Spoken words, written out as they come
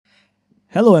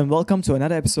Hello and welcome to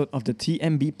another episode of the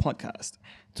TMB podcast.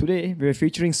 Today, we're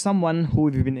featuring someone who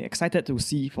we've been excited to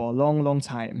see for a long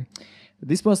time.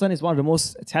 This person is one of the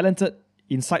most talented,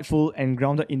 insightful, and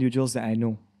grounded individuals that I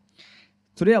know.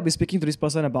 Today, I'll be speaking to this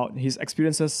person about his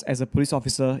experiences as a police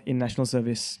officer in national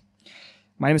service.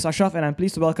 My name is Ashraf, and I'm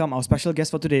pleased to welcome our special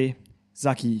guest for today,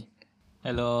 Zaki.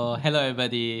 Hello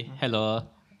everybody. Hello.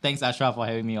 Thanks Ashraf for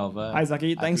having me over. Hi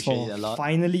Zaki, I thanks appreciate for it a lot.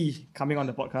 finally coming on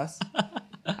the podcast.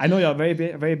 I know you're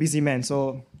a very busy man,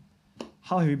 so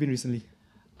how have you been recently?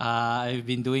 I've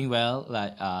been doing well.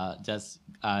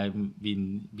 I've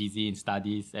been busy in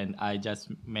studies, and I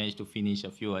just managed to finish a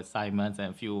few assignments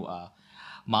and a few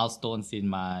milestones in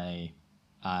my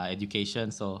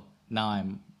education. So now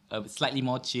I'm slightly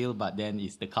more chill, but then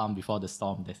it's the calm before the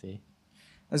storm, they say.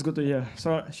 That's good to hear.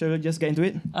 So, shall we just get into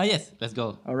it? Yes, let's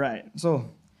go. All right. So,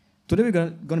 today we're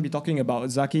going to be talking about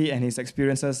Zaki and his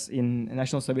experiences in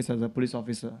national service as a police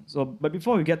officer. So, but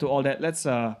before we get to all that, let's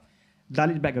dial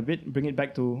it back a bit, bring it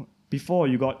back to before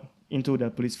you got into the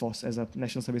police force as a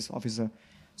national service officer.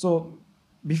 So,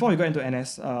 before you got into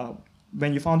NS,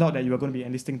 when you found out that you were going to be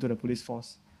enlisting to the police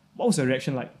force, what was your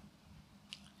reaction like?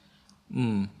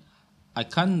 I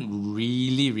can't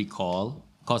really recall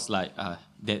because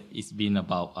that it's been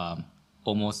about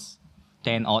almost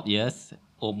 10 odd years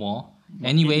or more.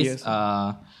 Anyways,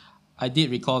 I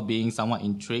did recall being somewhat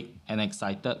intrigued and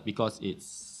excited because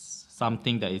it's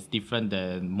something that is different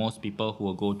than most people who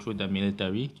will go through the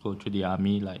military, go through the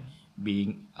army, like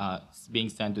being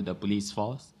sent to the police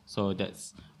force. So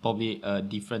that's probably a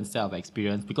different set of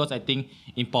experience because I think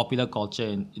in popular culture,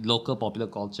 in local popular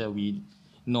culture, we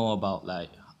know about like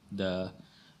the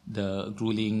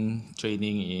grueling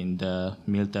training in the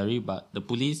military, but the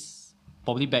police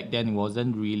probably back then it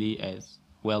wasn't really as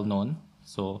well known,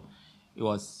 so it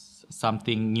was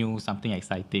something new, something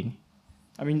exciting.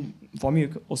 I mean, for me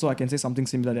also I can say something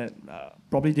similar that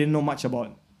probably didn't know much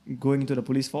about going into the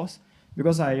police force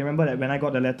because I remember that when I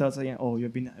got the letter saying, "Oh, you're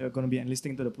going to be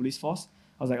enlisting to the police force,"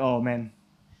 I was like, "Oh man,"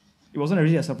 it wasn't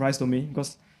really a surprise to me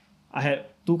because I had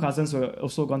two cousins who had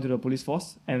also gone to the police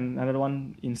force and another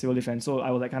one in civil defense. So I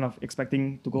was like kind of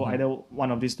expecting to go either one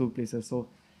of these two places. So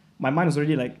my mind was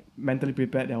already like mentally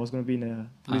prepared that I was going to be in the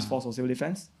police force or civil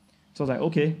defense. So I was like,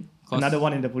 okay, another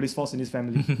one in the police force in this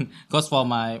family. Because for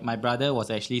my brother was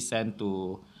actually sent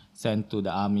to the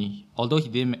army, although he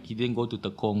didn't go to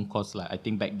Tekong because like I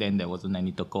think back then there wasn't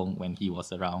any Tekong when he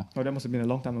was around. Oh, that must have been a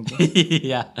long time ago.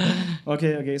 Yeah.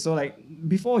 Okay. So like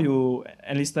before you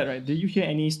enlisted, right? Did you hear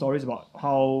any stories about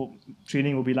how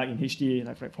training will be like in HTA,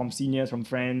 like from seniors, from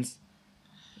friends?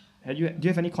 Do you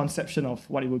have any conception of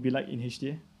what it would be like in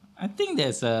HTA? I think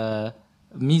there's a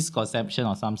misconception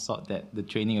of some sort that the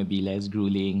training will be less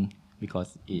grueling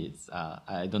because it's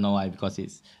I don't know why, because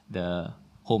it's the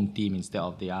home team instead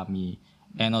of the army,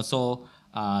 and also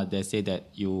they say that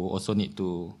you also need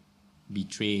to be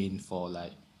trained for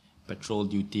like patrol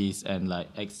duties and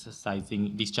like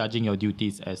discharging your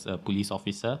duties as a police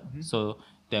officer. So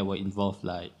that will involve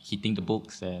like hitting the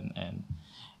books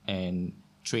and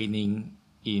training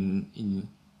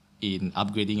in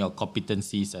upgrading your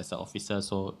competencies as an officer.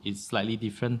 So it's slightly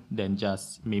different than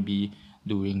just maybe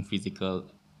doing physical.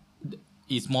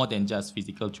 It's more than just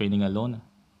physical training alone.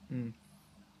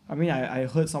 I mean, I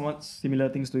heard somewhat similar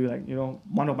things to you. Like,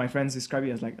 one of my friends described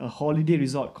it as like a holiday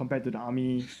resort compared to the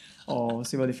army or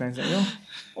civil defense. Like,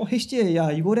 HTA,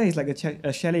 yeah, you go there, it's like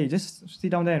a chalet. You just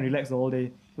sit down there and relax the whole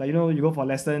day. Like, you go for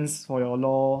lessons for your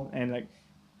law, and like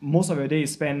most of your day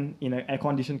is spent in an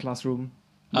air-conditioned classroom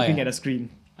looking at a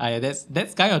screen. Yeah,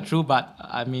 that's kind of true, but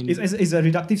I mean, it's a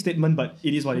reductive statement, but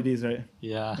it is what it is, right?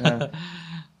 Yeah.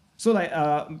 So, like,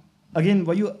 again,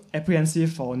 were you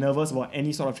apprehensive or nervous about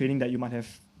any sort of training that you might have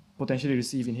potentially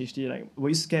received in HTA? Like, were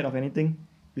you scared of anything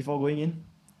before going in?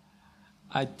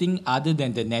 I think other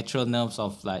than the natural nerves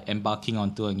of like embarking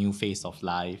onto a new phase of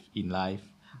life,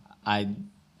 I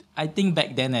think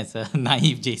back then as a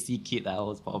naive JC kid, I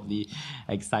was probably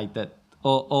excited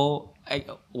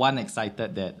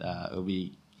excited that we'll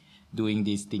be doing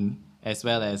this thing, as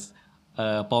well as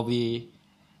probably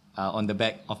on the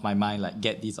back of my mind, like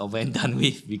get this over and done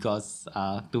with, because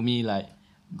to me like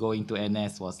going to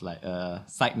NS was like a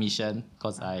side mission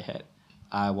because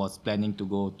I was planning to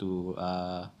go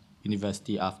to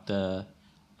university after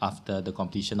the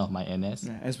completion of my NS.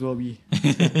 Yeah, as will be.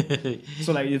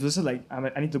 So like it was just like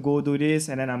I need to go do this,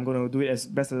 and then I'm gonna do it as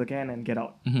best as I can and get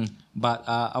out. But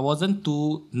I wasn't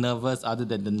too nervous, other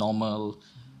than the normal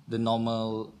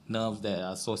nerves that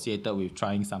are associated with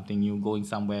trying something new, going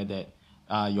somewhere that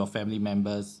your family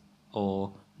members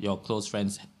or your close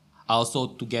friends are also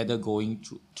together going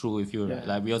through with you, right?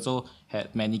 Like we also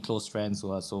had many close friends who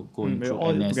are also going We're through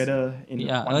all NS. together in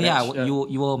Yeah. one Oh yeah. batch.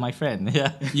 You were my friend.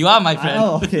 Yeah. You are my friend.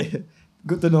 Oh, okay.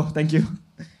 Good to know. Thank you.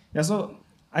 Yeah, so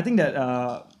I think that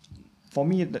for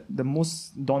me, the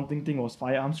most daunting thing was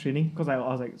firearms training because I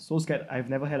was like so scared. I've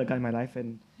never had a gun in my life,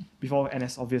 and before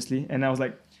NS, obviously. And I was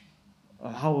like,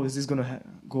 how is this going to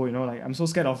go? You know, like I'm so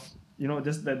scared of,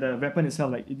 just the weapon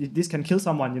itself. Like, this can kill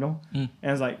someone, And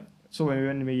it's like, so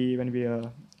when we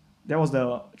that was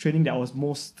the training that I was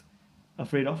most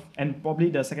afraid of. And probably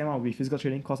the second one would be physical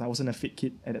training because I wasn't a fit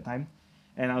kid at the time.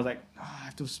 And I was like, I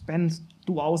have to spend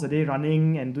 2 hours a day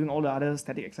running and doing all the other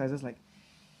static exercises. Like,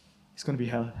 it's going to be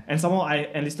hell. And somehow I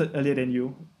enlisted earlier than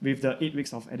you with the 8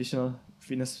 weeks of additional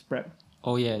fitness prep.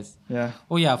 Oh yes. Yeah.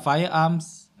 Oh yeah.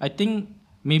 Firearms. I think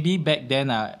maybe back then,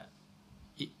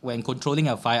 when controlling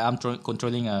a firearm,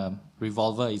 controlling a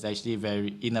revolver is actually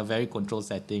in a very controlled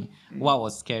setting. What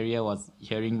was scarier was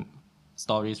hearing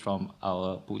stories from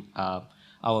our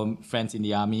friends in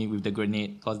the army with the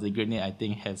grenade, because the grenade I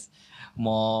think has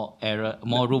more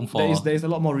room for There is a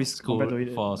lot more risk compared to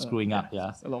it. screwing up.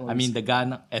 Yeah, a lot more I mean risk. the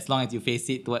gun, as long as you face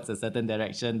it towards a certain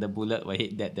direction, the bullet will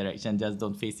hit that direction. Just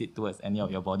don't face it towards any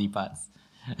of your body parts.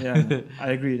 Yeah,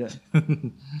 I agree with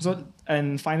that. So,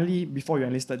 and finally, before you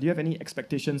enlisted, do you have any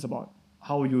expectations about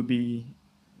how you'll be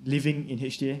living in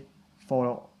HTA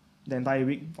for the entire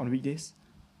week on weekdays?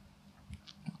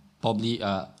 Probably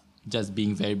just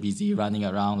being very busy, running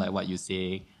around like what you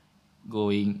say,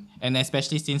 going, and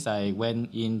especially since I went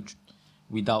in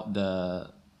without the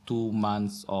 2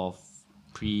 months of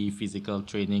pre-physical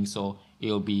training, so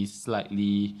it'll be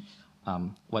slightly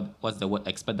what's the word,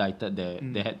 expedited.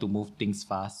 They had to move things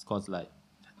fast because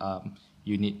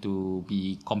you need to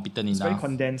be competent It's enough. very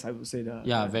condensed, I would say.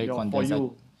 Very condensed. For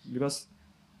you, because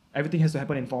everything has to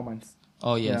happen in 4 months.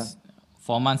 Oh yes. Yeah.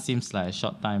 4 months seems like a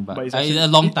short time, but It's it's a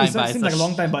long time. It seems like a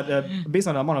long time, but based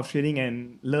on the amount of training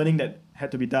and learning that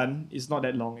had to be done, it's not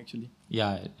that long actually.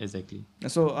 Yeah, exactly.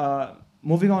 So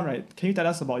moving on, right? Can you tell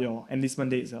us about your enlistment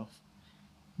day itself?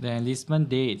 The enlistment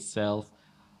day itself,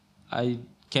 I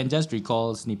can just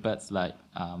recall snippets like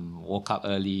woke up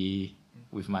early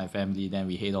with my family, then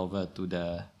we head over to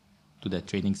the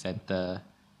training center.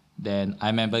 Then I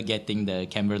remember getting the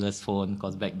cameraless phone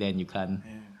because back then you can't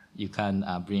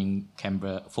bring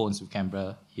phones with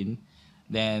camera in.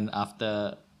 Then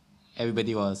after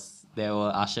everybody there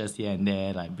were ushers here and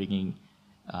there like bringing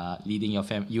leading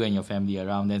you and your family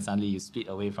around. Then suddenly you split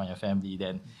away from your family.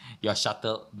 Then you're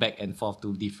shuttled back and forth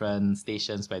to different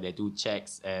stations where they do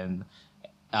checks and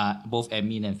both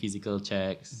admin and physical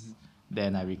checks. Mm-hmm.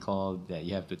 Then I recall that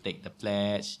you have to take the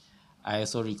pledge. I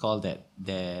also recall that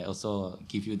they also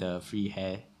give you the free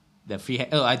hair.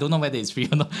 Oh, I don't know whether it's free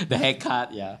or not. The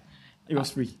haircut, yeah. It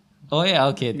was free. Oh yeah,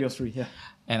 okay. It was free, yeah.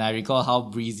 And I recall how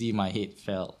breezy my head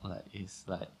felt. Like, it's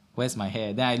like, where's my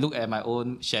hair? Then I look at my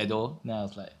own shadow. Then I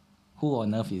was like, who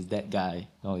on earth is that guy?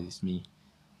 Oh, it's me.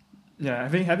 Yeah, I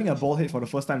think having a bald head for the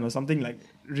first time was something like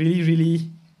really,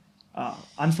 really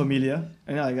unfamiliar.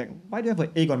 And then like, why do I have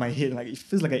an egg on my head? Like, it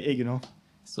feels like an egg,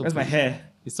 So where's my hair?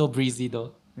 It's so breezy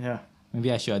though. Yeah. Maybe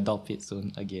I should adopt it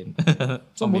soon again.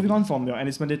 So moving on from your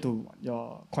enlistment day to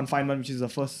your confinement, which is the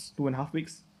first 2.5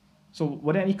 weeks. So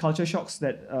were there any culture shocks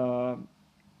that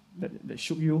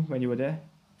shook you when you were there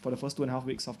for the first 2.5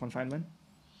 weeks of confinement?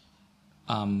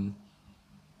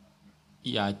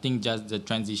 Yeah, I think just the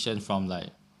transition from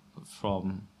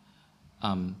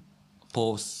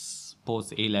post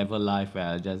A-level life where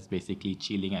I just basically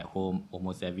chilling at home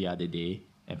almost every other day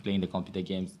and playing the computer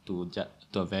games to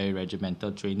a very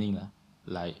regimental training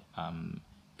like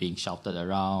being shouted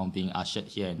around, being ushered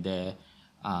here and there,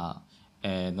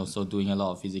 and also doing a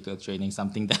lot of physical training,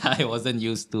 something that I wasn't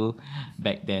used to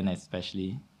back then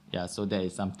especially. Yeah, so that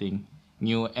is something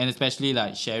new, and especially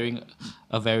like sharing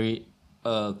a very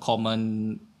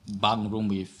common bunk room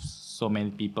with so many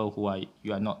people who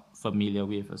you are not familiar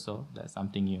with, so that's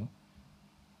something new.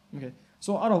 Okay,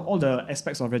 so out of all the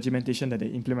aspects of regimentation that they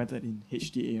implemented in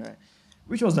HTA, right,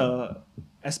 which was the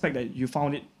aspect that you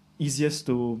found it easiest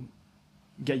to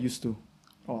get used to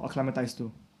or acclimatize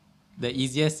to? The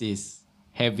easiest is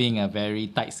having a very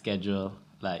tight schedule.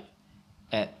 Like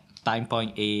at time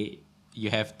point A, you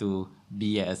have to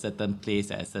be at a certain place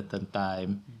at a certain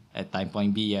time. At time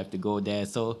point B, you have to go there.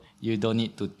 So you don't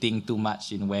need to think too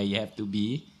much in where you have to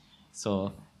be.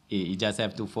 So you just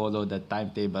have to follow the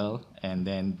timetable and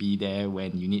then be there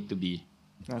when you need to be.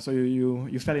 So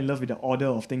you fell in love with the order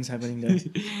of things happening there.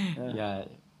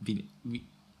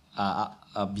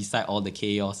 Beside all the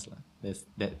chaos, there's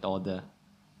that order.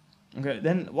 Okay,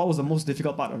 then what was the most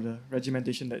difficult part of the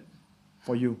regimentation that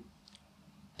for you?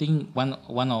 I think one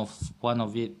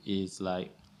of it is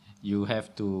like you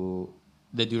have to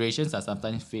the durations are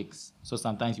sometimes fixed. So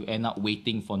sometimes you end up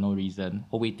waiting for no reason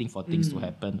or waiting for things to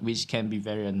happen, which can be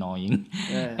very annoying.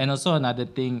 Yeah. And also another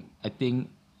thing, I think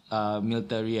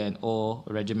military and all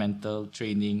regimental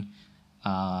training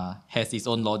has its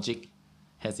own logic,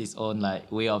 has its own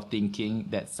like way of thinking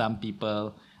that some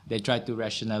people, they try to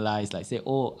rationalize, like say,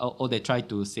 or they try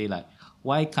to say like,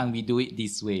 why can't we do it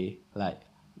this way? Like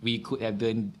we could have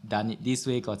done it this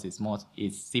way because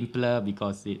it's simpler,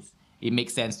 because it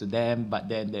makes sense to them. But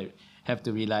then they have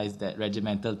to realize that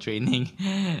regimental training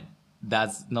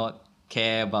does not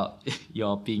care about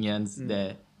your opinions.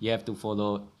 That you have to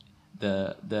follow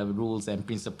the rules and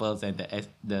principles and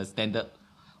the standard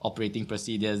operating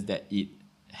procedures that it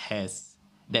has.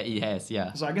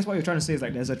 Yeah. So I guess what you're trying to say is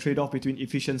like there's a trade-off between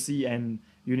efficiency and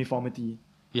uniformity.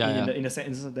 In the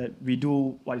sense that we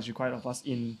do what is required of us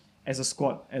as a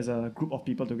squad, as a group of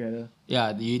people together.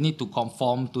 Yeah, you need to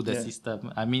conform to the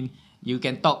system. I mean, you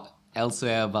can talk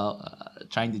elsewhere about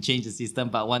trying to change the system,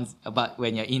 but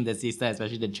when you're in the system,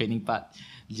 especially the training part,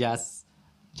 just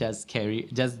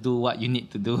do what you need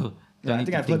to do. Yeah, I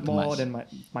think I've heard more than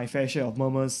my fair share of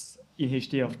murmurs in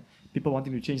HT of people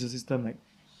wanting to change the system. Like,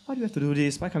 why do you have to do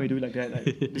this? Why can't we do it like that?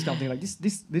 Like this kind of thing. Like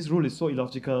this rule is so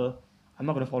illogical. I'm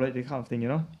not gonna follow it. This kind of thing, you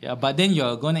know. Yeah, but then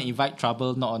you're gonna invite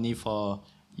trouble not only for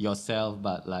yourself,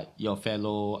 but like your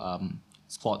fellow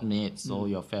squad mates or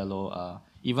your fellow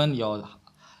even your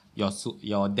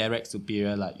direct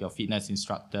superior, like your fitness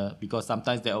instructor, because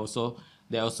sometimes they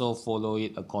also follow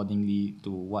it accordingly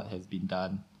to what has been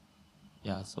done.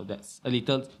 Yeah, so that's a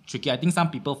little tricky. I think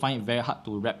some people find it very hard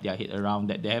to wrap their head around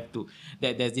that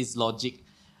there's this logic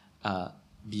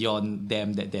beyond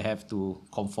them that they have to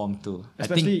conform to.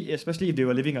 Especially if they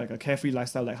were living like a carefree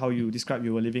lifestyle, like how you described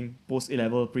you were living post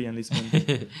A-level,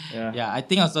 pre-enlistment. Yeah, I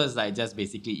think also it's like just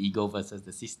basically ego versus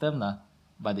the system lah.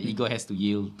 But the ego has to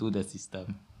yield to the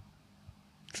system.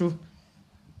 True.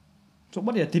 So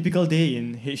what did a typical day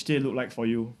in HT look like for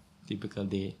you? Typical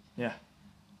day. Yeah.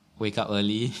 Wake up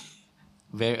early,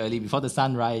 very early, before the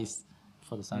sun rises,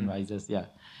 yeah.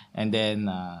 And then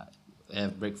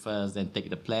have breakfast, then take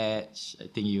the pledge.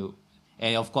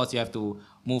 And of course you have to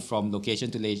move from location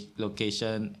to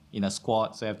location in a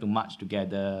squad, so you have to march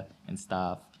together and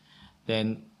stuff.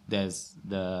 Then there's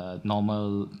the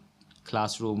normal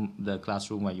classroom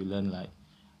where you learn like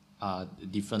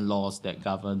different laws that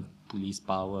govern police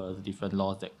powers, different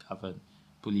laws that govern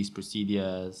police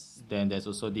procedures. Then there's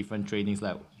also different trainings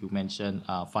like you mentioned,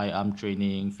 firearm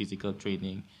training, physical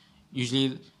training.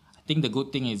 Usually, I think the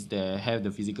good thing is they have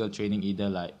the physical training either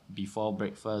like before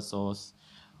breakfast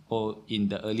or in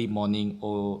the early morning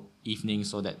or evening,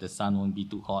 so that the sun won't be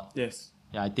too hot. Yes.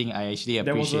 Yeah, I think I actually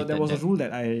appreciate there was a rule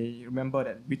that I remember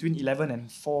that between 11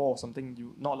 and 4 or something,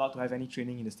 you're not allowed to have any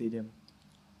training in the stadium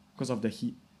because of the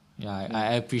heat. Yeah,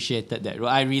 I appreciated that rule.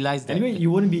 I realized that. Anyway,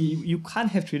 you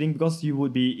can't have training because you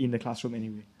would be in the classroom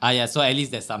anyway. Yeah, so at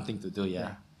least there's something to do,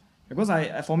 yeah. Because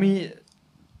for me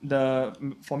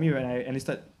when I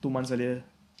enlisted 2 months earlier,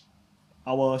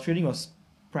 our training was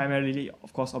primarily,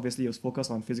 of course, obviously it was focused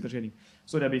on physical training.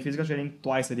 So there'll be physical training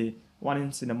twice a day. One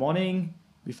is in the morning,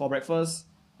 before breakfast,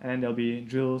 and then there'll be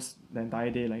drills the entire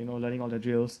day, like, learning all the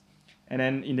drills. And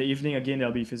then in the evening, again,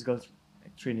 there'll be physical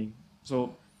training.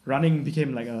 So running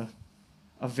became like a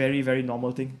very, very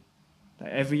normal thing.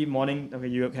 Like every morning,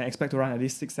 you can expect to run at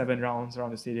least 6-7 rounds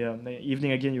around the stadium. Then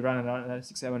evening again, you run another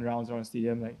 6-7 rounds around the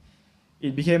stadium. Like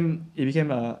it became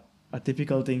a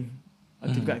typical thing, a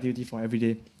typical activity for every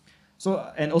day.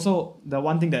 So, and also the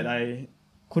one thing that I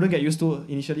couldn't get used to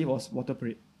initially was water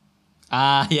parade.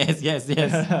 Yes.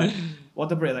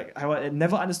 Water parade. Like I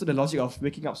never understood the logic of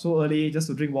waking up so early just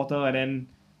to drink water and then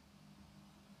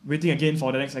waiting again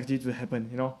for the next activity to happen.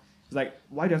 It's like,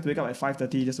 why do you have to wake up at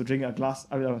 5:30 just to drink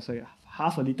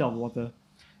half a liter of water,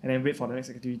 and then wait for the next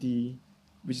activity,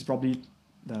 which is probably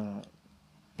the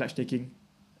pledge taking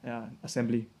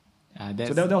assembly.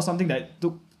 So that was something that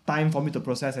took time for me to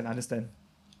process and understand.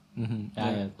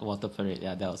 Water parade.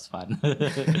 Yeah, that was fun.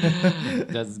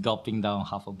 Just gulping down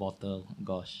half a bottle.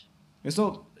 Gosh.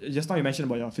 So just now you mentioned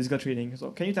about your physical training.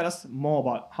 So can you tell us more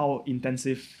about how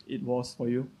intensive it was for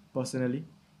you personally?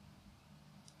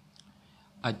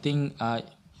 I think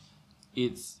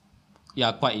it's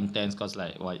quite intense because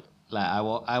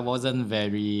I wasn't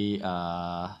very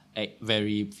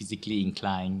very physically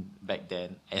inclined back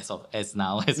then as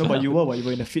now. But you were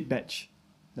in the fit batch.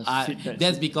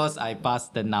 That's because I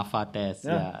passed the NAFA test.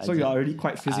 So you're already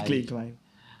quite physically inclined.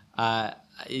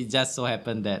 It just so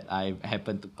happened that I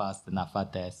happened to pass the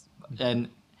NAFA test. And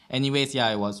anyways,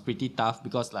 it was pretty tough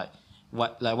because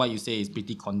what you say is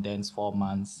pretty condensed, 4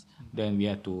 months. Then we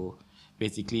had to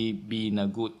basically be in a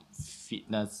good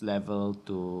fitness level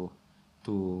to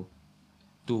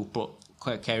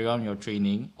carry on your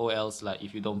training, or else like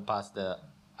if you don't pass the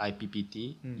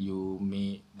IPPT, you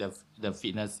may the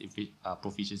fitness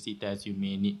proficiency test, you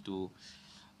may need to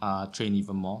train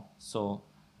even more. So,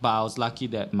 but I was lucky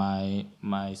that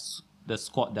the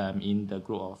squad that I'm in, the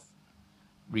group of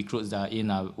recruits that are in,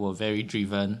 were very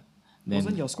driven.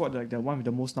 Wasn't your squad like the one with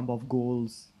the most number of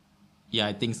goals? Yeah,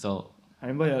 I think so. I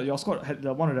remember your squad had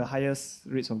one of the highest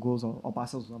rates of goals or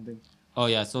passes or something. Oh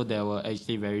yeah, so they were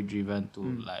actually very driven to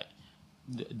like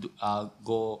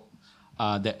go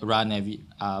that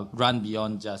run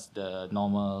beyond just the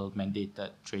normal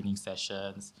mandated training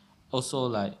sessions. Also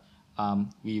like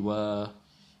we were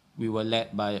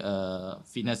led by a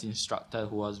fitness instructor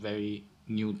who was very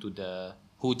new to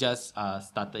who just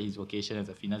started his vocation as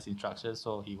a fitness instructor,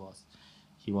 so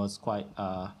he was quite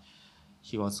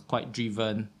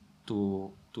driven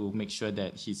to make sure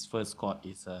that his first squad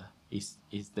is a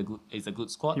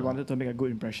good squad. He wanted to make a good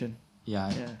impression.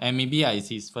 Yeah. And maybe it's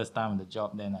his first time on the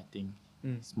job. Then I think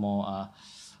it's more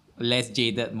less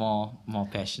jaded, more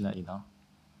passionate.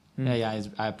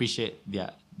 I appreciate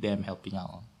them helping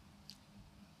out.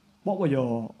 What were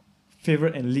your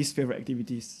favorite and least favorite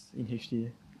activities in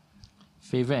HTA?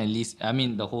 Favorite and least, I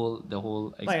mean the whole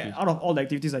like out of all the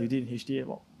activities that you did in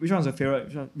HTA, which one's your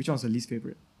favorite? Which one's the least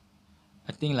favorite?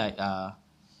 I think like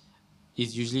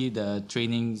it's usually the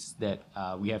trainings that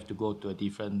we have to go to a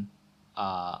different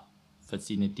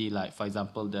vicinity. Like for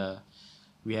example,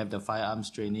 we have the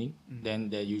firearms training. Then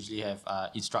they usually have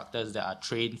instructors that are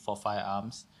trained for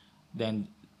firearms. And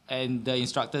the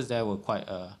instructors there were quite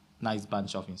a nice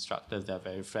bunch of instructors. They're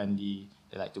very friendly.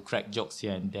 They like to crack jokes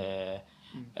here and there,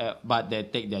 but they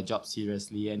take their job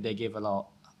seriously, and they gave a lot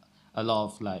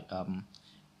of like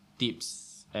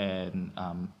tips and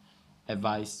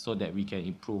advice so that we can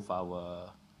improve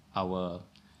our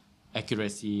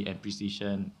accuracy and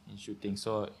precision in shooting.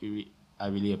 So I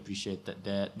really appreciated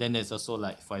that. Then there's also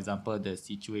like, for example, the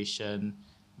situation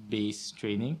based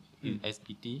training in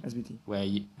SBT, where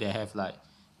they have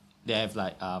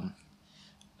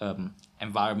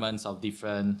environments of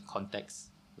different contexts,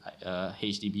 like a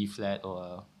HDB flat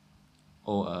or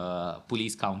a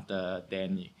police counter.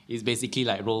 Then it's basically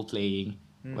like role playing,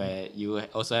 where you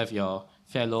also have your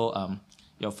fellow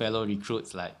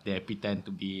recruits, like they pretend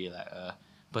to be like a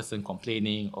person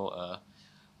complaining or a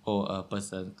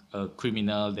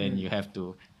criminal. Then you have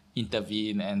to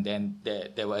intervene, and then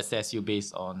they will assess you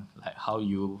based on like how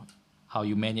you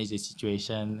manage the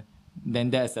situation. Then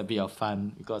that's a bit of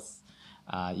fun, because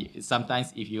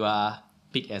sometimes if you are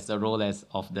picked as the role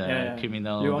of the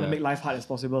criminal, you want to make life hard as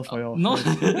possible for your no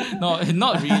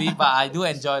not really, but I do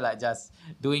enjoy like just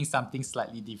doing something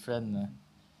slightly different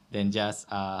than just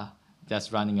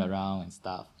running around and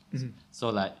stuff. So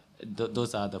like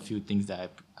those are the few things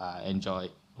that I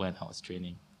enjoyed when I was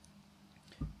training.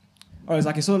 Alright,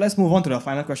 Zaki, so let's move on to the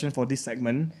final question for this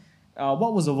segment.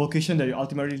 What was the vocation that you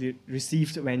ultimately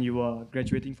received when you were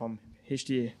graduating from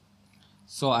HTA?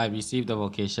 So I received the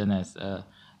vocation as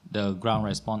the ground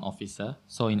response officer.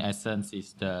 So in essence,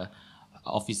 it's the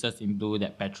officers in blue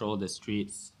that patrol the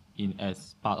streets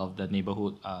as part of the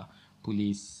neighborhood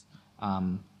police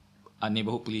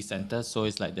center. So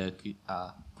it's like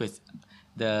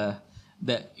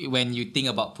when you think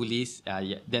about police,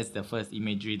 that's the first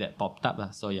imagery that popped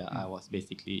up. So I was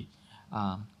basically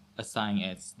assigned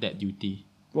as that duty.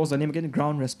 What was the name again?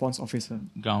 Ground Response Officer.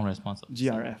 Ground Response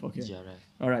Officer. GRF, okay. GRF.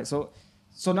 All right, so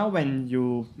now when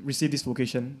you receive this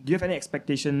vocation, do you have any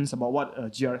expectations about what a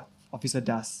GRF officer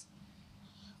does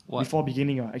before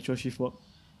beginning your actual shift work?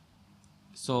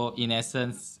 So in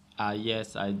essence,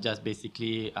 yes, I just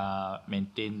basically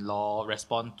maintain law,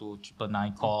 respond to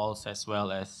 999 calls, as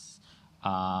well as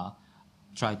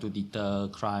try to deter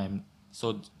crime.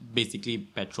 So basically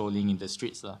patrolling in the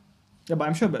streets. Yeah, but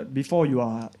I'm sure that before you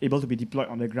are able to be deployed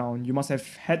on the ground, you must have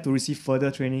had to receive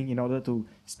further training in order to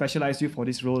specialize you for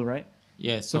this role, right?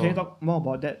 Yes. So can you talk more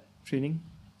about that training?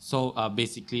 So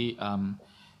basically,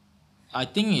 I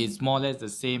think it's more or less the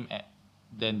same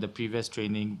than the previous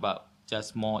training, but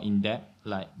just more in depth,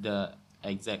 like the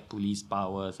exact police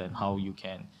powers and how you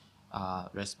can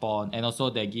respond. And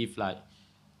also they give like,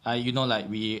 like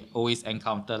we always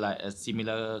encounter like a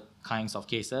similar kinds of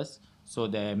cases. So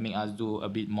they make us do a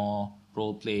bit more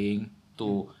role playing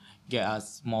to get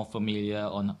us more familiar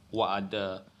on what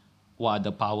are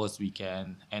the powers we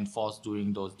can enforce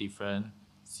during those different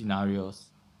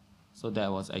scenarios. So that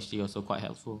was actually also quite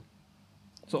helpful.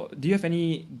 So do you have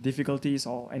any difficulties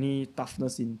or any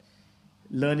toughness in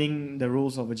learning the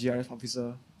rules of a GRF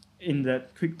officer in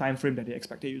that quick time frame that they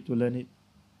expected you to learn it?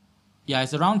 Yeah,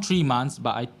 it's around 3 months,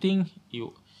 but I think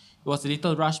was a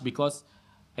little rushed because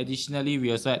additionally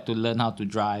we also had to learn how to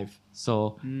drive.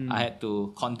 So I had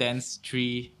to condense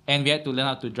three, and we had to learn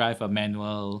how to drive a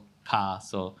manual car.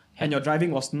 So And your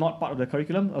driving was not part of the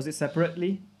curriculum? Was it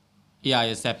separately? yeah,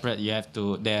 it's separate. You have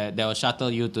to they will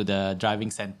shuttle you to the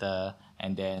driving center,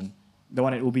 and then The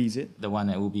one at Ubi, is it? the one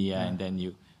at Ubi, yeah, and then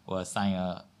you will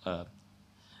assign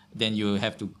then you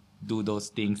have to do those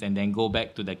things and then go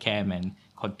back to the camp and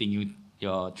continue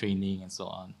your training and so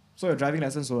on. So your driving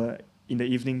lessons were in the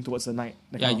evening towards the night?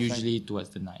 Yeah, usually towards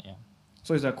the night, yeah.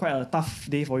 So it's quite a tough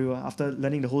day for you after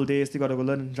learning the whole day. Still got to go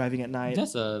learn driving at night.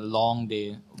 That's a long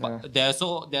day, but they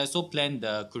also planned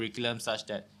the curriculum such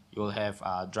that you'll have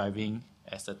driving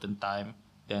at a certain time,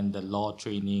 then the law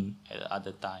training at the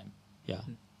other time. Yeah.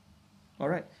 All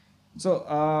right. So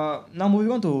now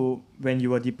moving on to when you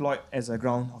were deployed as a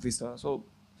ground officer. So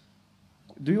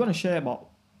do you want to share about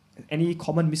any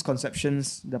common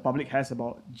misconceptions the public has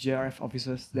about GRF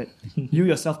officers that you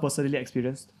yourself personally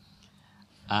experienced?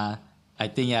 I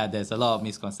think there's a lot of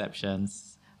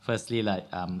misconceptions. Firstly,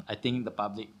 I think the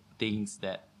public thinks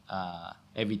that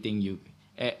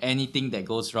anything that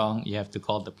goes wrong, you have to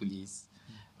call the police.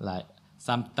 Like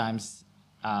sometimes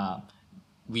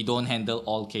we don't handle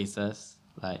all cases.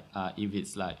 Like if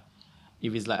it's like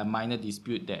a minor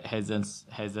dispute that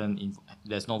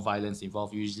there's no violence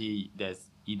involved. Usually there's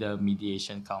either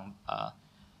mediation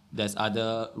there's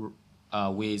other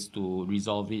ways to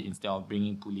resolve it instead of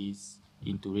bringing police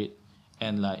into it.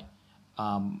 And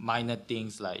minor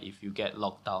things like if you get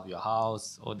locked out of your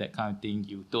house or that kind of thing,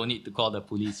 you don't need to call the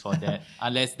police for that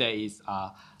unless there is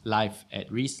life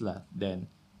at risk then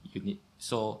you need.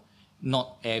 So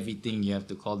not everything you have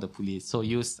to call the police. So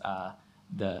use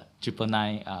the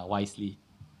 999 wisely.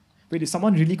 Wait, did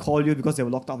someone really call you because they were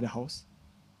locked out of their house?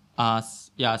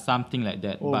 Yeah, something like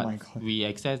that. Oh but my God. we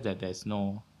access that there's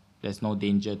no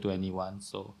danger to anyone.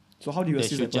 So how do you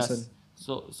assist that person?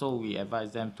 So we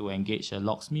advise them to engage a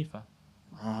locksmith.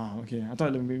 Okay. I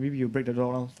thought maybe you break the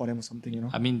door down for them or something,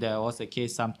 I mean, there was a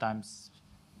case sometimes.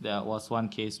 There was one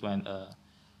case when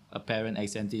a parent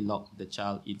accidentally locked the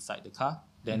child inside the car.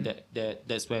 Then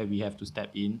that's where we have to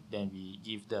step in. Then we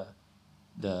give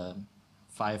the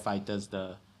firefighters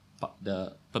the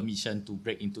permission to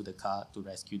break into the car to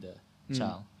rescue the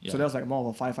child. Yeah. So that was more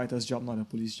of a firefighter's job, not a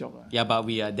police job. Yeah, but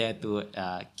we are there to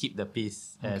keep the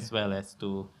peace as well as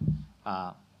to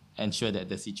ensure that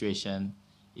the situation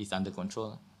is under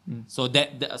control. So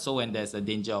so when there's a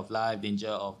danger of life, danger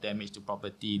of damage to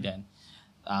property, then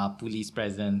police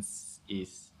presence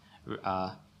is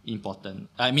important.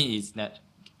 I mean,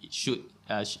 it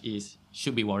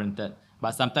should be warranted.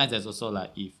 But sometimes there's also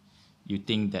if you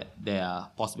think that there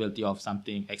are possibility of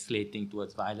something escalating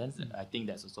towards violence, I think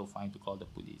that's also fine to call the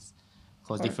police,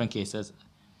 because different cases.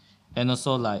 And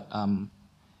also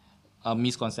a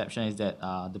misconception is that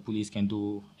the police can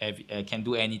do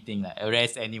anything, like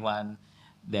arrest anyone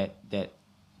that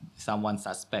someone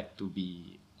suspect to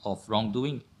be of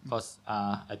wrongdoing. Because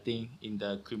I think in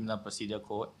the Criminal Procedure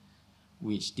Code,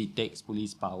 which dictates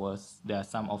police powers, there are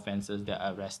some offences that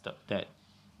are arrested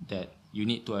that you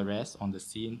need to arrest on the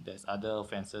scene. There's other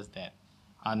offences that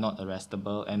are not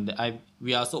arrestable, and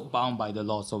we are also bound by the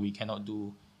law, so we cannot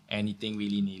do anything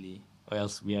willy-nilly, or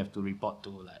else we have to report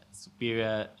to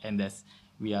superior, and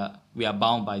we are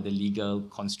bound by the legal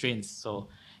constraints, so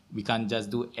we can't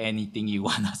just do anything you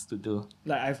want us to do.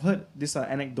 I've heard this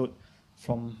anecdote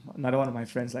from another one of my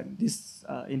friends. This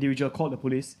individual called the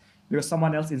police because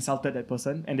someone else insulted that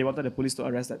person, and they wanted the police to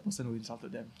arrest that person who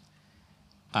insulted them.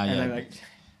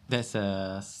 That's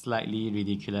slightly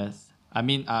ridiculous. I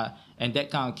mean, in that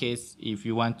kind of case, if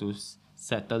you want to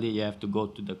settle it, you have to go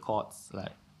to the courts,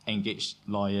 engage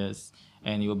lawyers,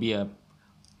 and it will be a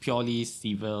purely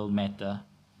civil matter.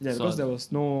 Yeah, because there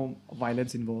was no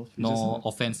violence involved. No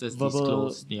offences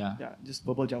disclosed. Yeah, just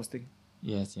verbal jousting.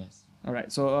 Yes. All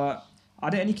right. So, are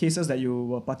there any cases that you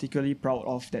were particularly proud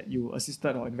of that you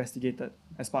assisted or investigated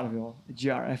as part of your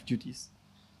GRF duties?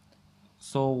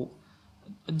 So,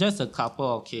 just a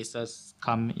couple of cases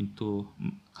come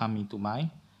into mind.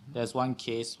 There's one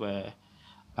case where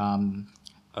an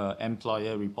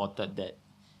employer reported that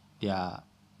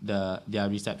their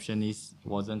receptionist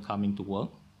wasn't coming to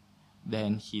work.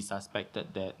 Then he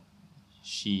suspected that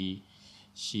she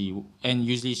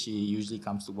usually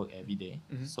comes to work every day.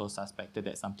 So suspected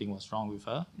that something was wrong with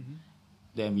her.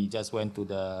 Then we just went to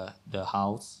the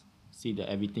house, see that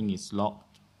everything is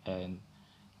locked and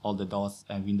all the doors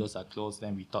and windows are closed.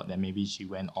 Then we thought that maybe she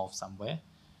went off somewhere.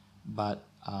 But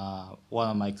one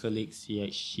of my colleagues, he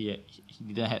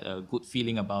didn't have a good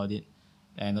feeling about it.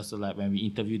 And also when we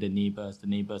interviewed the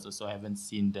neighbors also haven't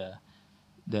seen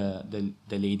the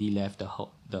lady left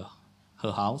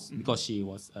her house because she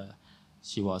was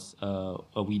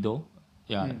a widow.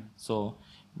 Yeah. So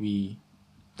we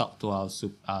talked to our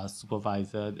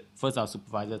supervisor. First, our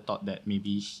supervisor thought that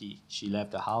maybe she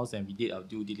left the house, and we did our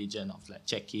due diligence of like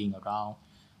checking around.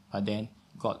 But then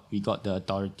we got the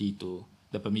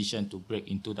permission to break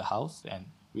into the house and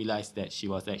realized that she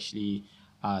was actually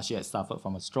she had suffered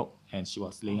from a stroke and she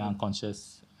was laying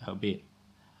unconscious in her bed.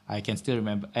 I can still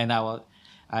remember, and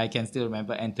I can still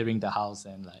remember entering the house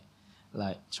and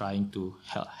like trying to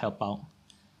help out.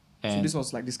 So And this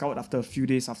was like discovered after a few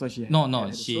days after she had no,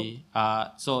 had the she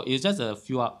so it was just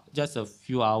a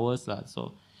few hours lah.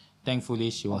 So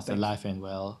thankfully she was alive and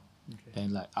well. Okay.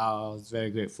 And like I was very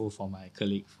grateful for my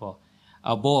colleague for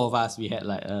both of us. We had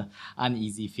like a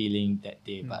uneasy feeling that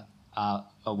day, but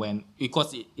when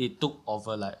because it took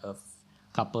over like a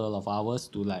couple of hours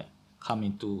to like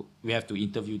we have to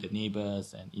interview the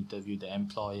neighbors and interview the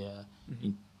employer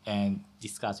and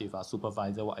discuss with our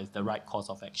supervisor what is the right course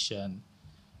of action.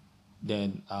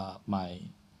 Then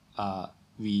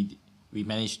we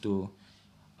managed to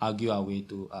argue our way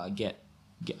to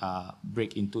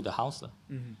break into the house.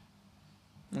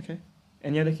 Okay.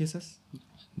 Any other cases?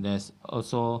 There's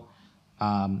also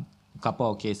a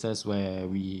couple of cases where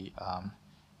we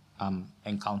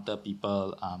encounter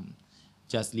people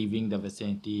just leaving the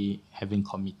vicinity having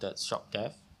committed shock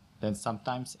death. Then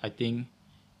sometimes I think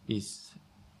it's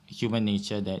human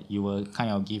nature that you will kind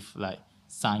of give like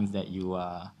signs that you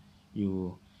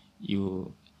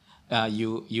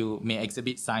may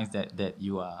exhibit signs that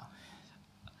you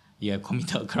have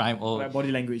committed a crime or like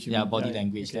body language. Body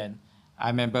language. Okay. Then I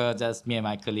remember just me and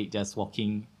my colleague just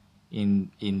walking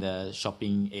in the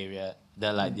shopping area,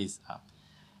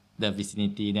 the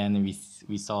vicinity. Then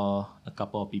we saw a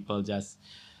couple of people just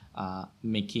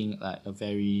making like a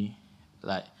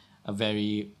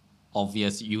very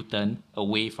obvious U-turn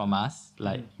away from us.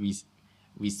 Like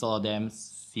we saw them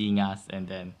seeing us and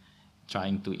then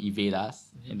trying to evade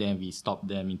us, and then we stopped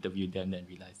them, interviewed them, then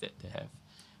realized that they have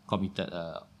committed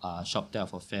a shop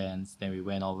theft offense. Then we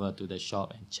went over to the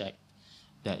shop and checked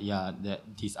that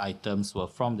these items were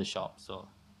from the shop. So,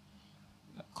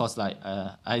 cause like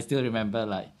I still remember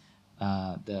like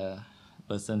the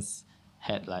persons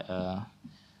had like a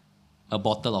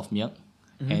bottle of milk,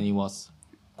 and it was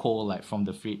cold like from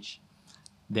the fridge.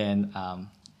 Then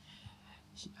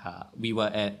we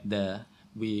were at the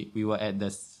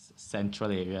central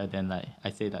area. Then like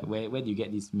I said like where do you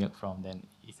get this milk from? Then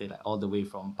he said like all the way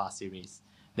from Pasir Ris.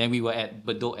 Then we were at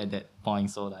Bedok at that point,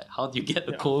 so like how do you get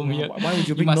the cold milk? Why would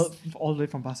you bring milk all the way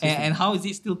from Pasir Ris? And how is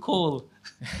it still cold?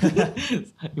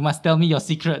 You must tell me your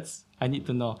secrets. I need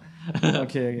to know.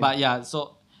 Okay. But yeah,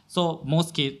 so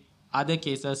most other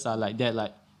cases are like that.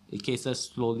 Like the cases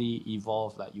slowly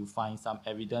evolve. Like you find some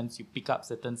evidence, you pick up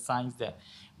certain signs that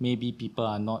maybe people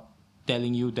are not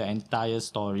telling you the entire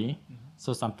story.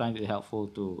 So sometimes it's helpful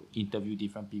to interview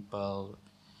different people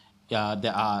that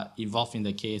are involved in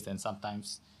the case, and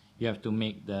sometimes you have to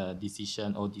make the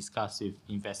decision or discuss with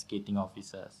investigating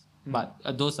officers. But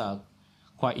those are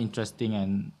quite interesting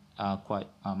and quite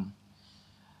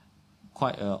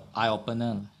eye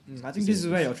opener. I think this is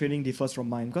where your training differs from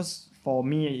mine, because for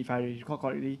me, if I recall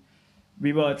correctly,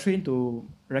 we were trained to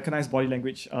recognize body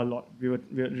language a lot. We were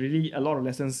really a lot of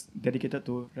lessons dedicated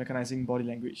to recognizing body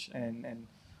language and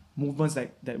movements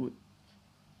that would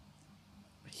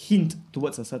hint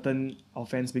towards a certain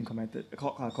offense being committed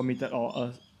or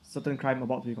a certain crime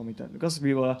about to be committed. Because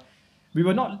we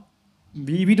do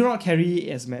not carry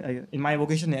in my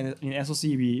vocation in SOC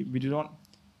we do not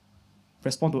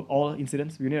respond to all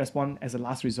incidents. We only respond as a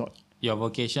last resort. Your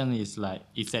vocation is like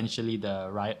essentially the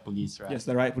riot police, right? Yes,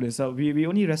 the riot police. So we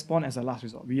only respond as a last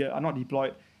resort. We are not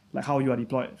deployed like how you are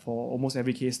deployed for almost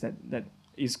every case that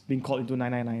is being called into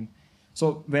 999.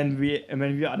 So when we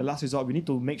are the last resort, we need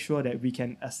to make sure that we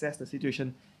can assess the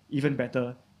situation even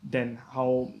better than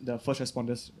how the first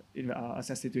responders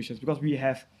assess situations. Because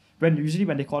usually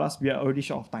when they call us, we are already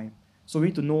short of time. So we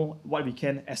need to know what we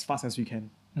can as fast as we can.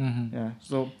 Yeah.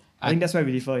 So I think that's why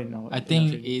we differ in our. I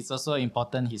think it's also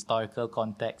important historical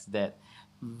context that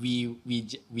we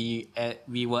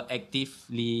were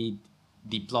actively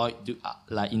deployed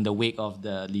like in the wake of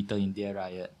the Little India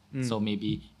riot. So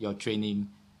maybe your training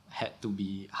had to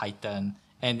be heightened,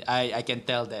 and I can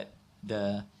tell that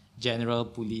the general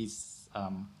police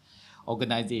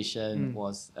organization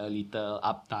was a little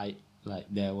uptight. Like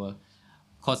there were,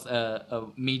 cause a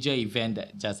major event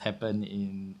that just happened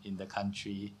in the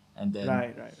country, and then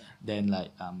then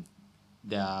like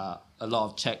there are a lot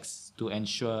of checks to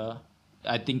ensure.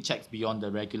 I think checks beyond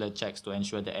the regular checks to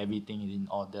ensure that everything is in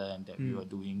order and that we were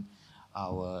doing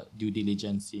our due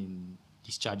diligence in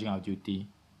discharging our duty.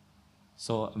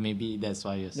 So maybe that's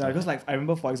why you're Yeah, because like I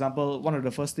remember, for example, one of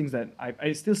the first things that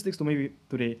I still sticks to me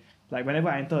today. Like whenever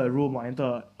I enter a room or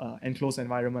enter an enclosed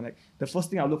environment, like the first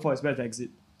thing I look for is where's the exit.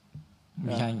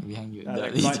 behind you.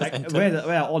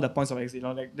 Where are all the points of exit? You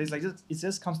know, like there's like it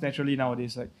just comes naturally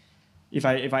nowadays. Like if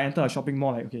I enter a shopping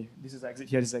mall, like okay, this is the exit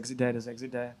here, this is the exit there, there's the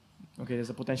exit there. Okay, there's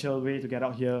a potential way to get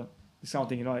out here. This kind of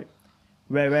thing, you know, like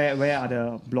where are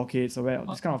the blockades or where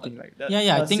this kind of thing, like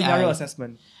I think scenario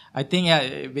assessment. I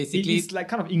think basically It's like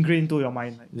kind of ingrained into your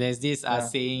mind. Like, there's this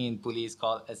saying in police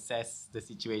called assess the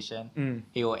situation.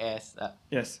 AOS.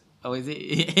 Yes. Or is it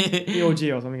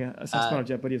AOJ or something? Assessment of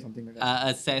jeopardy or something like that.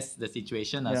 Assess the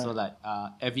situation. So like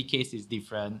every case is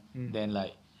different. Then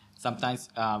like sometimes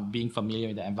being familiar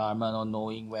with the environment or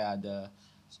knowing where are the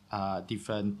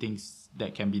different things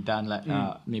that can be done, like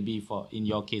maybe for in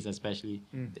your case especially,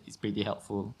 it's pretty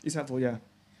helpful. It's helpful, yeah.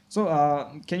 So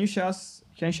can you share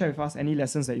with us any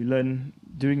lessons that you learned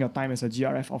during your time as a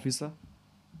GRF officer?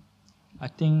 I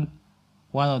think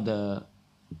one of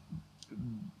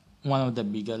the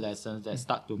bigger lessons that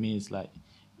stuck to me is like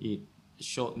it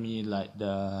showed me like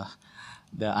the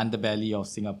underbelly of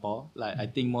Singapore. Like I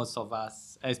think most of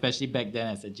us, especially back then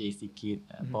as a JC kid,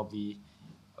 probably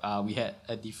we had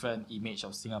a different image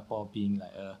of Singapore being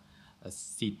like a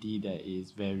city that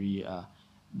is very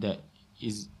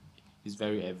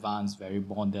very advanced, very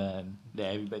modern,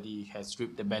 that everybody has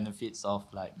reaped the benefits of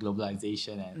like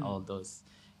globalization and all those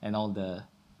and all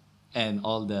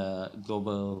the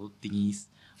global thingies.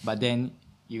 But then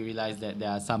you realize that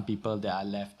there are some people that are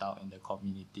left out in the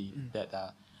community that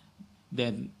are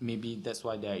then maybe that's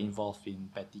why they're involved in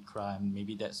petty crime.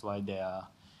 Maybe that's why they are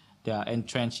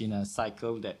entrenched in a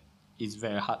cycle that is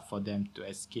very hard for them to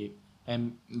escape.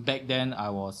 And back then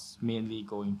I was mainly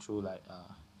going through like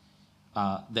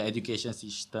the education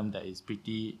system that is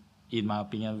pretty, in my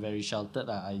opinion, very sheltered.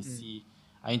 I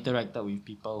interacted with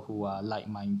people who are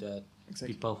like-minded,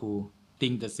 people who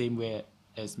think the same way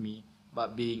as me,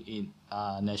 but being in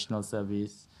national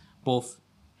service, both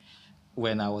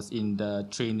when I was in the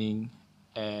training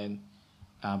and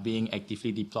being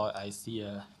actively deployed, I see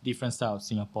a different side of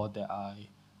Singapore that I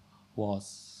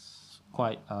was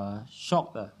quite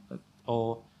shocked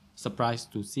or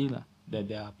surprised to see that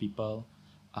there are people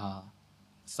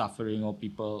suffering or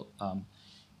people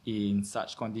in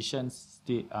such conditions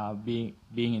still being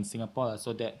in Singapore.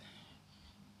 So that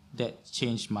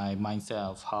changed my mindset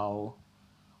of how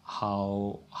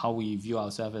we view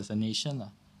ourselves as a nation.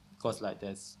 Because like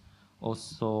there's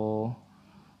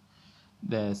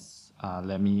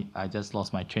I just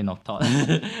lost my train of thought.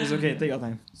 It's okay, take your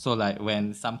time. So like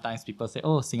when sometimes people say,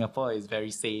 oh, Singapore is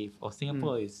very safe, or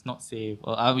Singapore is not safe,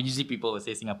 or usually people will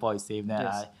say Singapore is safe, then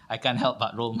yes. I can't help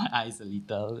but roll my eyes a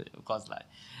little, because like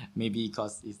maybe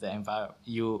because it's the environment,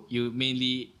 you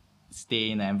mainly stay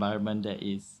in an environment that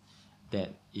is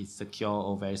secure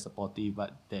or very supportive,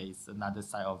 but there is another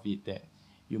side of it that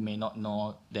you may not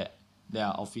know, that there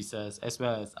are officers as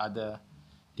well as other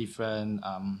different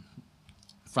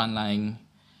frontline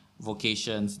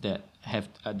vocations that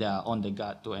are on the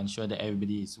guard to ensure that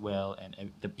everybody is well and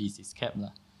the peace is kept.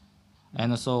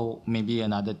 And also maybe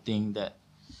another thing that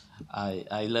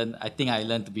I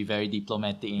learned to be very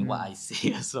diplomatic in what I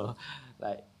say. So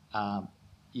like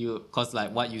cause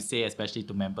like what you say, especially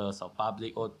to members of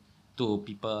public or to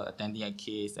people attending a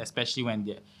case, especially when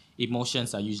the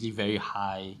emotions are usually very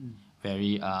high,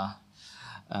 very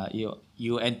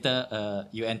you enter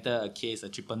a case, a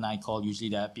 999 call. Usually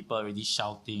there are people already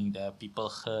shouting, there are people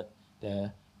hurt,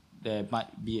 there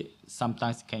might be,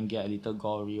 sometimes can get a little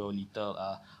gory or a little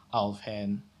out of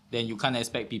hand. Then you can't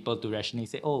expect people to rationally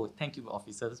say, oh, thank you,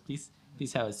 officers, please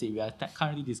have a seat. We are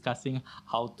currently discussing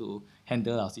how to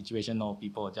handle our situation. No,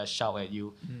 people just shout at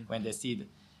you when they see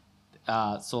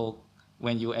so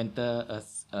when you enter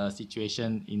a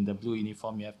situation in the blue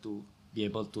uniform, you have to be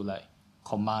able to like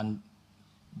command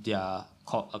their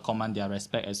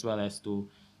respect, as well as to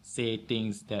say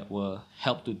things that will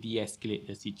help to de-escalate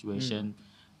the situation,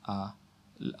 and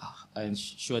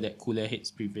ensure that cooler heads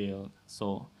prevail.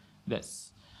 So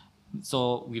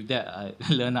with that, I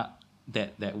learned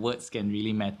that words can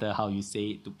really matter, how you say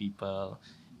it to people,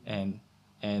 and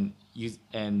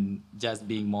just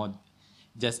being more.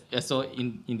 So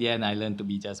in the end, I learned to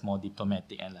be just more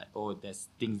diplomatic and like, oh, there's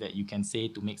things that you can say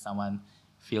to make someone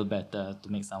feel better, to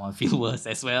make someone feel worse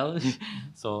as well.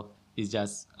 So it's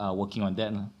just working on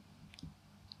that.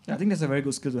 I think that's a very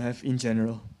good skill to have in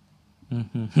general.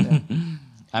 Yeah.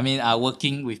 I mean,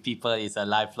 working with people is a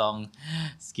lifelong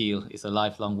skill. It's a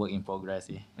lifelong work in progress.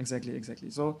 Yeah.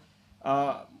 Exactly. So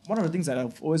one of the things that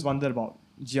I've always wondered about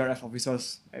GRF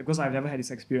officers, because I've never had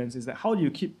this experience, is that how do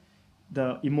you keep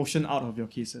the emotion out of your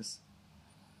cases?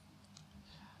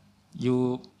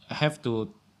 You have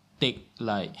to take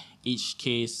like each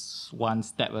case one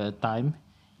step at a time.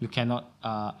 You cannot.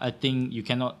 I think you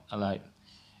cannot like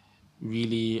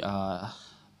really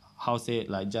how say it,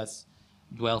 like just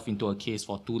delve into a case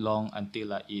for too long until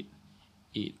like it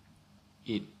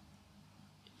it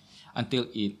until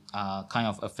it kind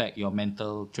of affect your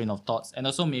mental train of thoughts, and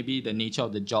also maybe the nature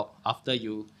of the job. After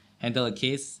you handle a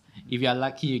case, if you are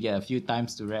lucky you get a few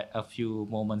times to a few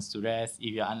moments to rest.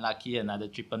 If you're unlucky, another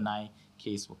 999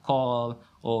 case will call,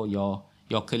 or your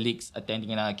colleagues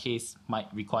attending another case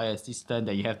might require assistance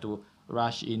that you have to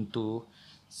rush into.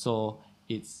 So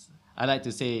it's, I like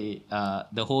to say,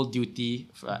 the whole duty,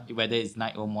 whether it's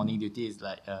night or morning duty, is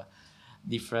like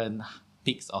different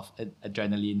peaks of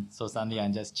adrenaline. So suddenly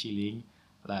I'm just chilling,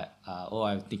 like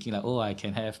I'm thinking like, I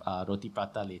can have roti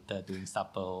prata later during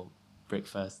supper or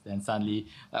breakfast. Then suddenly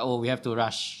like, we have to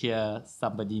rush here,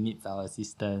 somebody needs our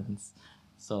assistance.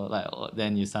 So like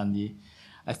then you suddenly,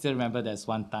 I still remember there's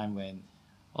one time when,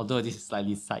 although this is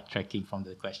slightly sidetracking from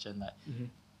the question, like,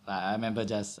 I remember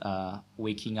just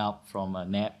waking up from a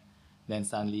nap. Then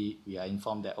suddenly we are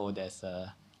informed that there's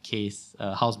a case,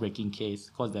 a housebreaking case,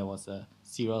 because there was a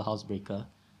serial housebreaker.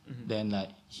 Then like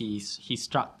he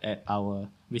struck at our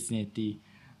vicinity.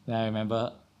 Then I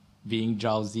remember being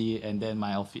drowsy, and then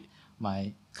my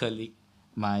colleague,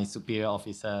 my superior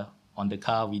officer on the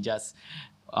car, we just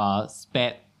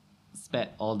sped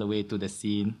all the way to the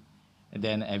scene, and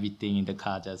then everything in the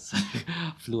car just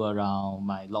flew around.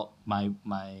 My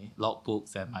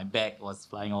logbooks and my bag was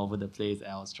flying all over the place,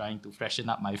 and I was trying to freshen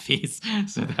up my face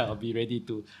so that I'll be ready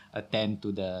to attend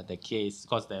to the case,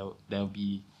 because there'll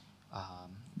be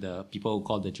the people who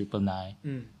called the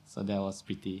 999. So that was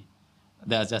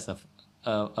just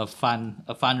a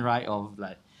fun ride of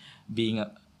like being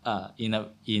in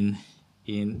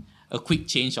a quick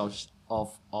change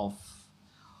of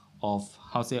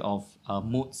how say of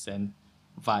moods and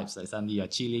vibes. Like suddenly you're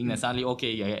chilling, and suddenly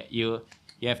you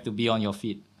have to be on your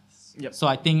feet. Yep. So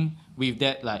I think with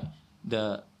that, like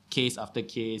the case after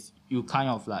case, you kind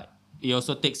of like, it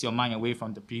also takes your mind away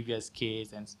from the previous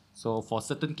case. And so for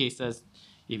certain cases,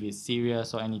 if it's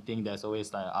serious or anything, there's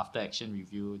always like after action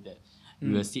review that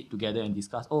we will sit together and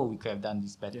discuss, we could have done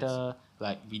this better,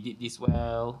 like we did this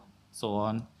well, so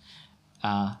on.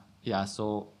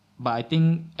 So but I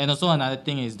think, and also another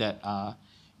thing is that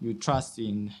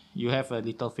you have a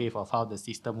little faith of how the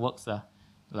system works.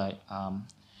 Like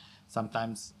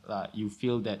sometimes you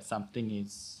feel that something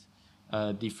is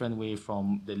a different way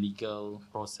from the legal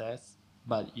process,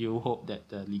 but you hope that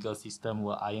the legal system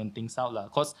will iron things out.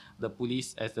 Because the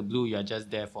police, as the blue, you are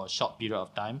just there for a short period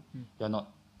of time. You're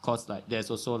not, because like there's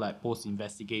also like post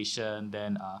investigation,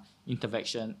 then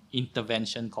intervention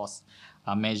cost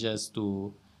measures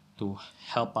to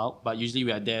help out. But usually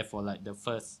we are there for like the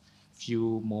first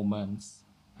few moments.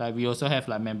 Like we also have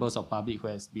like members of public who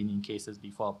has been in cases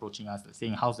before approaching us, like,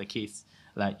 saying, how's the case,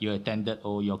 like you attended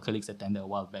or your colleagues attended a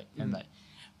while back. And like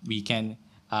we can't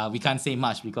say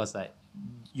much, because like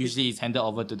usually it's handed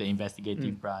over to the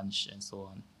investigative branch and so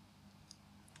on.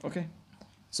 Okay.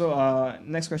 So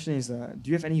next question is, do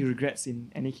you have any regrets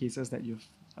in any cases that you've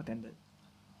attended?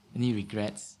 Any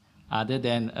regrets? Other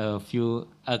than a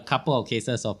couple of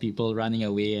cases of people running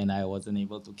away and I wasn't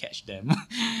able to catch them.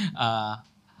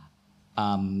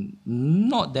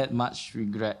 Not that much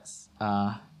regrets.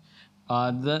 The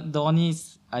only,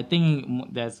 I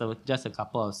think there's just a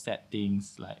couple of sad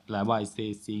things, like what I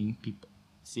say,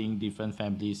 seeing different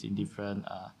families in different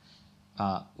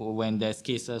when there's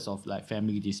cases of like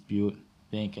family dispute,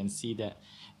 then you can see that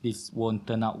this won't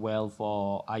turn out well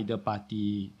for either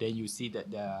party. Then you see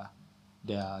that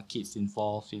there are kids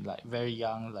involved, in like very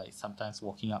young, like sometimes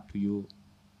walking up to you,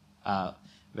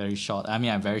 very short. I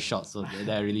mean, I'm very short, so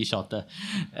they're really shorter,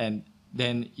 and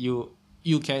then you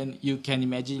can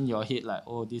imagine in your head like,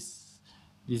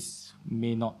 this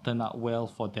may not turn out well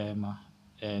for them,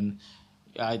 and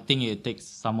I think it takes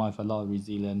someone with a lot of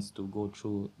resilience to go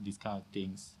through these kind of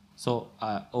things. So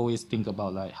I always think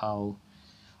about like how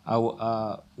I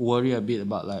worry a bit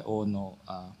about like,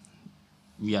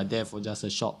 we are there for just a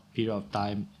short period of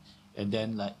time, and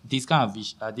then like this kind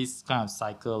of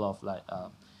cycle of like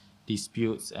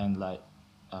disputes and like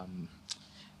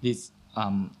this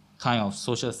kind of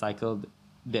social cycle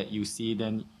that you see,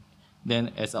 then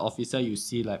as an officer you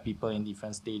see like people in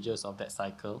different stages of that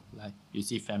cycle. Like you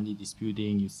see family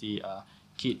disputing, you see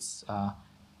kids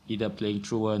either playing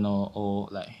truant or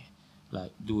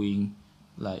like doing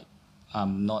like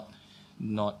not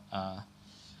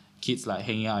kids like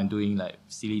hanging out and doing like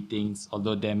silly things,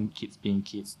 although them kids being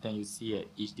kids, then you see at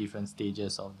each different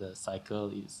stages of the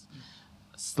cycle is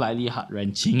slightly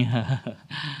heart-wrenching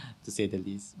to say the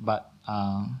least. But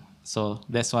so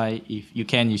that's why if you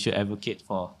can, you should advocate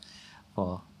for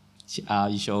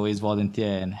you should always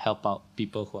volunteer and help out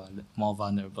people who are more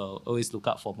vulnerable. Always look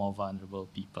out for more vulnerable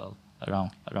people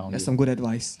around That's you. some good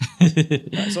advice.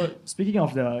 Right, so speaking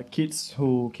of the kids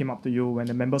who came up to you when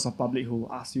the members of public who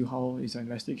asked you how is your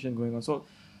investigation going on, so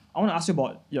I want to ask you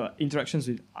about your interactions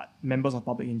with members of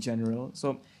public in general.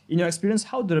 So in your experience,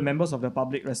 how do the members of the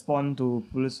public respond to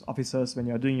police officers when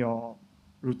you're doing your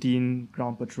routine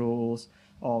ground patrols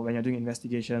or when you're doing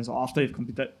investigations or after you've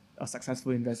completed a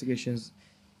successful investigations?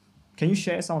 Can you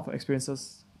share some of your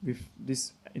experiences with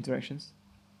these interactions?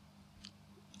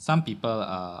 Some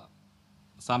people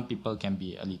can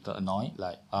be a little annoyed,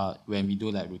 like when we do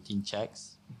like routine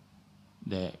checks.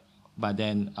 But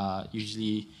then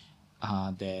usually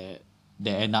they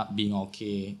end up being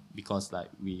okay because like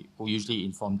we usually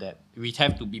inform that we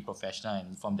have to be professional and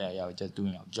inform that we're just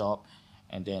doing our job,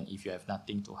 and then if you have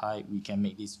nothing to hide, we can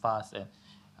make this fast, and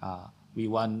we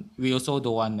also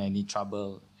don't want any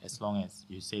trouble. As long as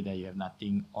you say that you have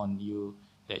nothing on you,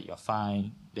 that you're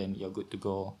fine, then you're good to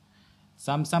go.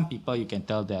 Some people you can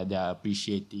tell that they are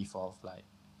appreciative of like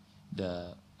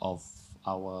of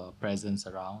our presence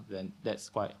around. Then that's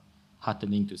quite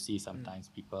heartening to see. Sometimes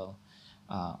people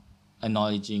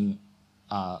acknowledging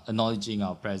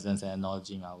our presence and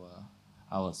acknowledging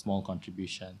our small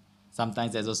contribution.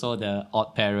 Sometimes there's also the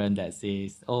odd parent that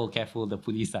says, "Oh, careful, the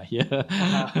police are here."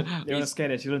 They want to scare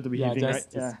their children to behaving, right?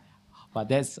 Yeah. But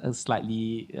that's a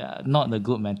slightly not a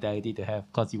good mentality to have,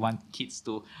 because you want kids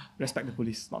to respect the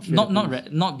police, not fear the police.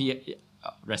 not be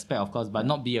respect, of course, but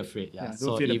not be afraid. Yeah. Don't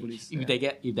So fear the police.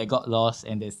 if they got lost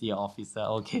and they see an officer,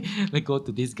 okay, let's go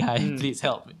to this guy. Please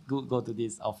help me. Go to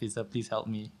this officer. Please help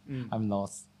me. I'm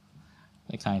lost.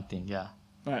 That kind of thing. Yeah.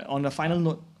 All right. On the final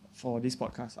note for this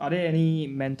podcast, are there any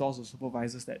mentors or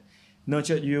supervisors that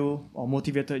nurtured you or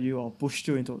motivated you or pushed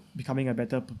you into becoming a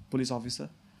better police officer?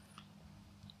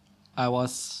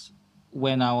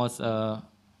 When I was a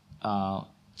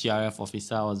GRF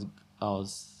officer,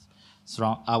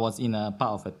 I was in a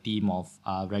part of a team of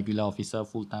regular officer,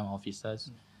 full-time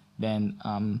officers. Then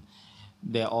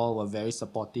they all were very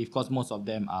supportive, because most of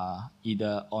them are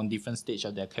either on different stage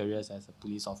of their careers as a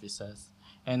police officers.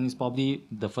 And it's probably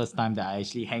the first time that I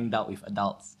actually hanged out with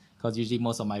adults, because usually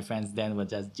most of my friends then were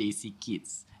just JC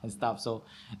kids and stuff. So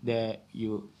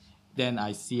then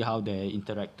I see how they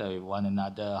interacted with one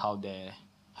another, how they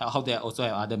also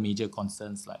have other major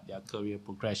concerns like their career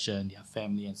progression, their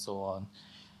family, and so on,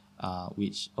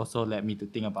 which also led me to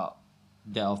think about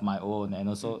that of my own, and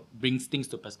also brings things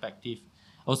to perspective.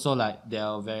 Also, like, they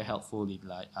are very helpful in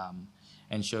like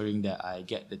ensuring that I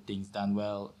get the things done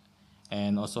well,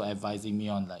 and also advising me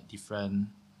on like different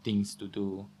things to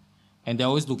do, and they're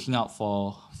always looking out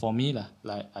for me lah.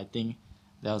 Like, I think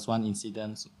there was one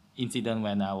incident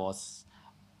when I was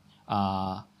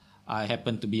I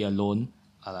happened to be alone,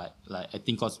 like I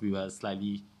think because we were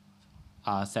slightly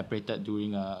separated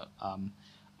during a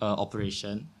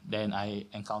operation. Then I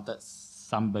encountered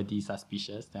somebody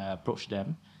suspicious. Then I approached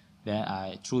them. Then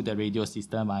through the radio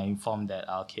system, I informed that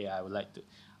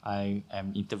I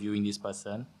am interviewing this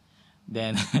person.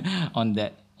 Then on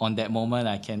that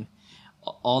moment,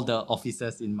 all the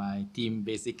officers in my team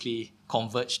basically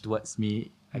converged towards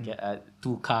me. I get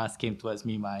 2 cars came towards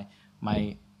me.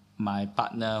 My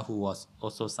partner, who was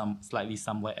also slightly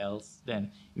somewhere else,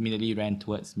 then immediately ran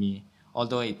towards me.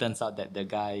 Although it turns out that the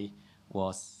guy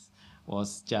was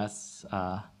just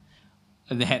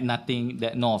they had nothing,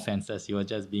 no offenses. He was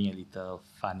just being a little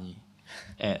funny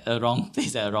at a wrong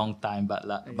place at a wrong time.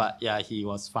 But yeah, he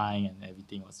was fine and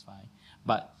everything was fine.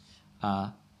 But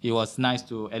it was nice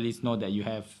to at least know that you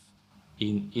have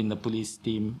in the police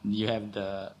team, you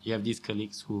have these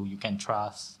colleagues who you can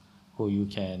trust, who you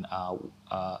can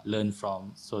learn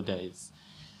from. So that is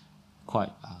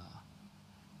quite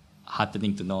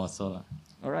heartening to know. So,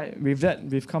 all right, with that,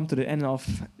 we've come to the end of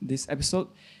this episode.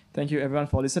 Thank you everyone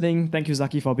for listening. Thank you,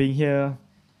 Zaki, for being here.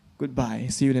 Goodbye.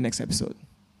 See you in the next episode.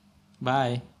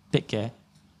 Bye. Take care.